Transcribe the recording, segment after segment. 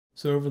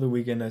So over the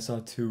weekend I saw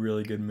two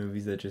really good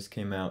movies that just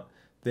came out.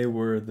 They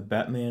were The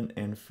Batman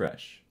and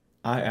Fresh.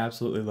 I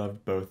absolutely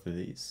loved both of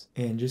these.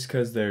 And just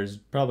because there's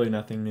probably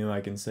nothing new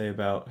I can say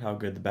about how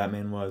good The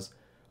Batman was,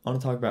 I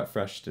want to talk about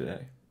Fresh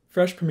today.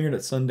 Fresh premiered at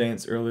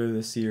Sundance earlier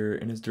this year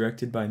and is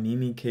directed by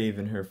Mimi Cave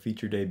in her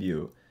feature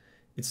debut.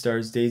 It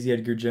stars Daisy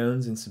Edgar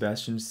Jones and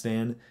Sebastian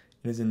Stan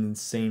and is an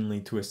insanely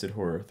twisted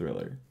horror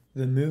thriller.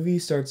 The movie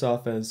starts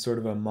off as sort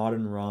of a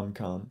modern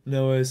rom-com.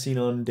 Noah is seen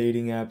on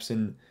dating apps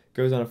and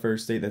goes on a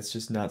first date that's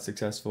just not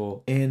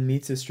successful, and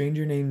meets a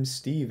stranger named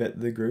Steve at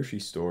the grocery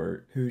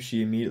store, who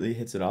she immediately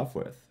hits it off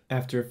with.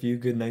 After a few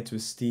good nights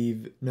with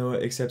Steve,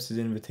 Noah accepts his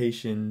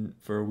invitation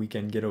for a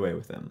weekend getaway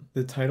with him.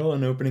 The title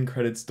and opening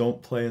credits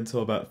don't play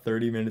until about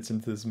 30 minutes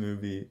into this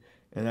movie,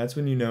 and that's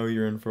when you know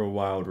you're in for a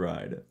wild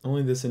ride.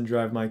 Only this and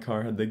Drive My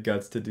Car had the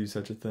guts to do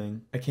such a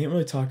thing. I can't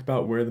really talk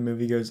about where the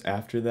movie goes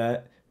after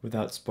that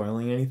without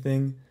spoiling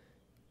anything,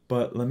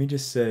 but let me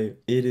just say,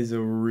 it is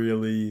a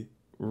really,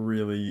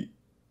 really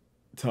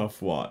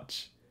tough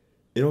watch.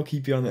 It'll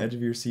keep you on the edge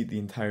of your seat the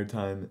entire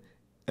time,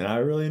 and I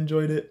really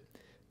enjoyed it,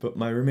 but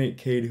my roommate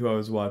Cade, who I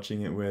was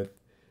watching it with,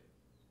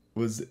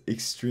 was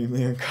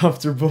extremely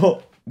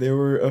uncomfortable. There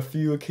were a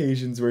few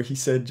occasions where he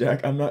said,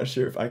 "Jack, I'm not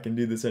sure if I can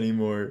do this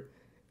anymore."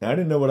 And I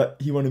didn't know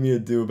what he wanted me to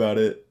do about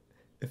it.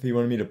 If he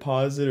wanted me to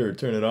pause it or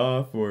turn it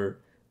off, or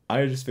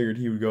I just figured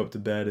he would go up to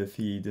bed if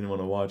he didn't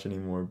want to watch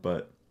anymore,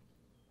 but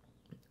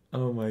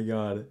oh my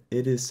god,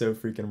 it is so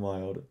freaking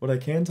wild. What I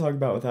can talk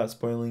about without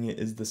spoiling it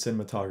is the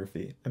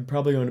cinematography. I'm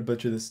probably going to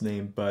butcher this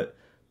name, but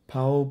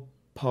Paul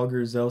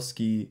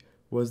Pogorzelski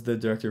was the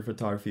director of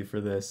photography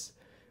for this.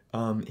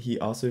 He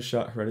also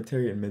shot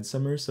Hereditary and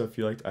Midsummer, so if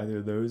you liked either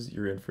of those,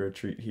 you're in for a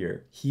treat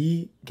here.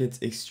 He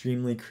gets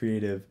extremely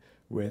creative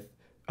with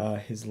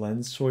his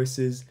lens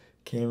choices,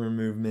 camera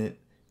movement,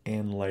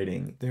 and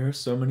lighting. There are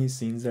so many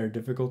scenes that are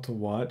difficult to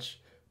watch,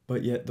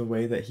 but yet the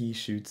way that he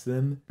shoots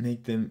them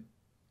make them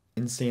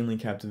insanely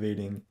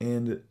captivating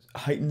and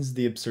heightens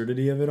the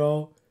absurdity of it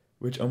all,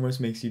 which almost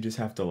makes you just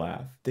have to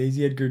laugh.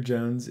 Daisy Edgar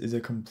Jones is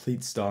a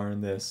complete star in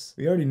this.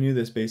 We already knew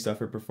this based off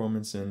her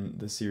performance in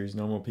the series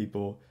Normal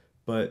People,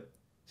 but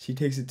she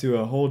takes it to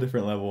a whole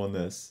different level in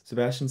this.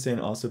 Sebastian Stan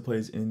also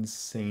plays an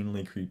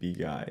insanely creepy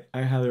guy.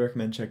 I highly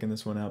recommend checking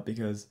this one out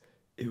because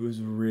it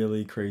was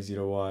really crazy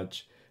to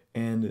watch,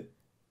 and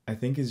I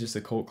think is just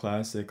a cult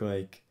classic,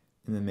 like,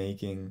 in the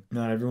making.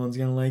 Not everyone's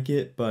gonna like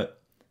it, but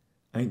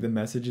I think the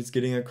message it's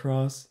getting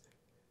across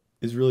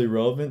is really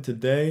relevant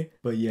today.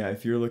 But yeah,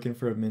 if you're looking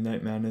for a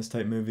Midnight Madness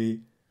type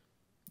movie,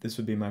 this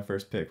would be my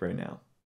first pick right now.